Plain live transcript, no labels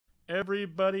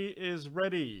Everybody is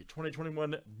ready.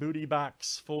 2021 Booty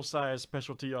Box, full-size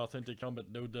specialty authentic helmet,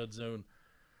 no dud zone.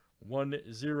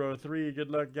 103.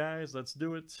 Good luck, guys. Let's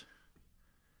do it.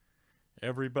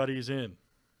 Everybody's in.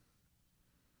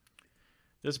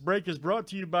 This break is brought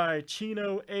to you by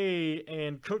Chino A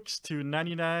and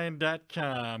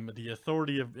Cooks299.com, the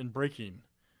authority in breaking.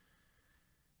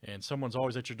 And someone's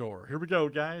always at your door. Here we go,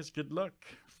 guys. Good luck.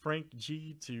 Frank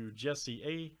G to Jesse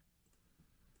A.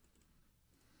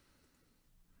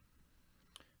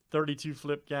 32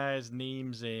 flip, guys.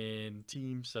 Names and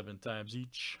teams 7 times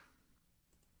each.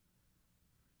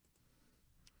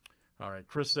 All right,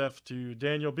 Chris F to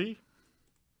Daniel B.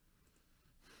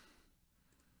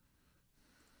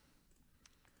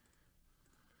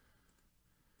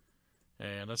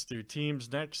 And let's do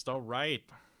teams next. All right.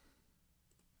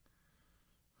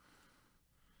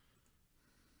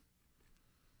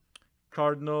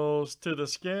 Cardinals to the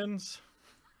Skins.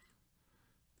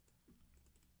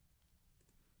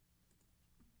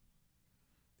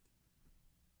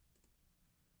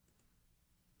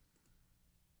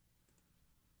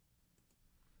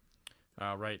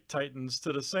 All right, Titans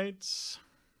to the Saints.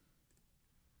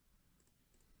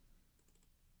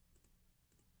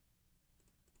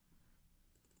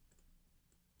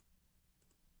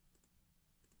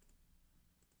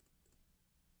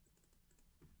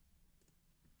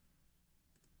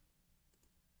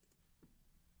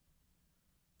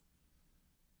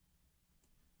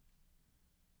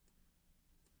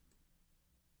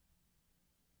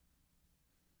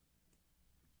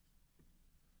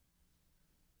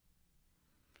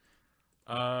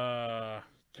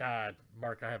 God,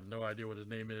 Mark, I have no idea what his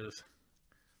name is.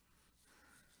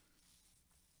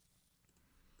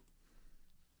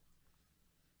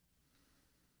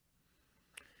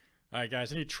 All right,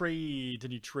 guys, any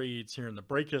trades here in the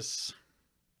breakus?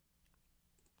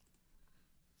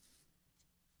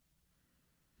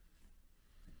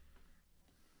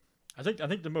 I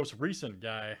think the most recent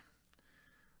guy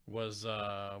was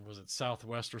it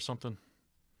Southwest or something?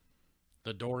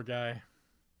 The door guy.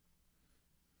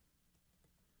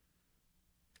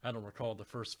 I don't recall the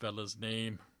first fella's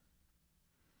name.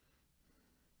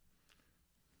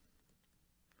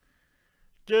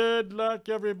 Good luck,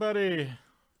 everybody.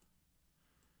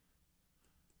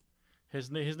 His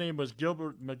name was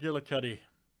Gilbert McGillicuddy.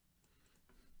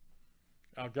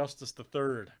 Augustus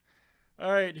III.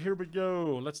 All right, here we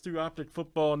go. Let's do Optic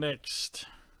Football next.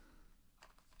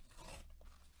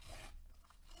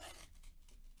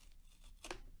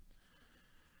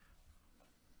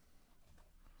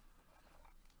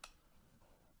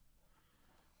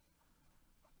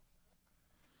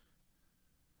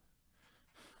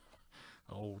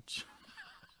 Oh,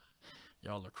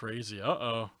 y'all are crazy.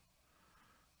 Uh-oh.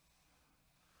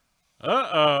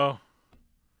 Uh-oh.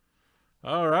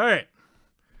 All right.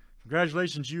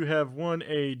 Congratulations, you have won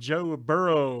a Joe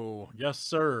Burrow. Yes,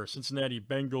 sir. Cincinnati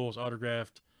Bengals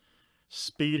autographed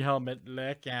speed helmet.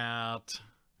 Look out.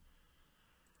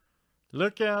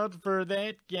 Look out for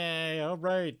that guy. All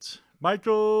right.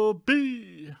 Michael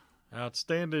B.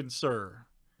 Outstanding, sir.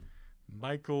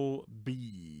 Michael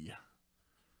B.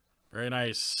 Very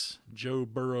nice. Joe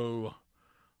Burrow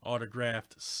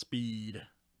autographed speed.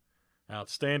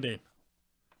 Outstanding.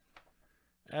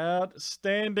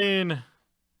 Outstanding. That's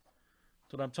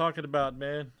what I'm talking about,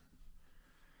 man.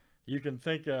 You can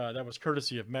think that was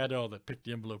courtesy of Matt L that picked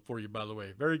the envelope for you, by the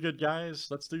way. Very good, guys.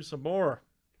 Let's do some more.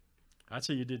 I'd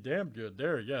say you did damn good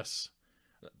there, yes.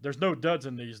 There's no duds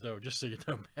in these, though, just so you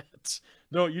know, Matt.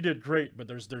 No, you did great, but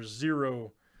there's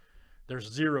zero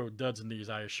duds in these,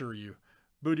 I assure you.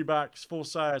 Booty Box,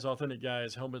 full-size, authentic,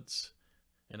 guys, helmets,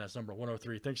 and that's number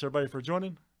 103. Thanks, everybody, for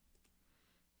joining.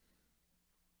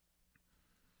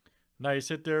 Nice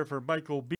hit there for Michael B.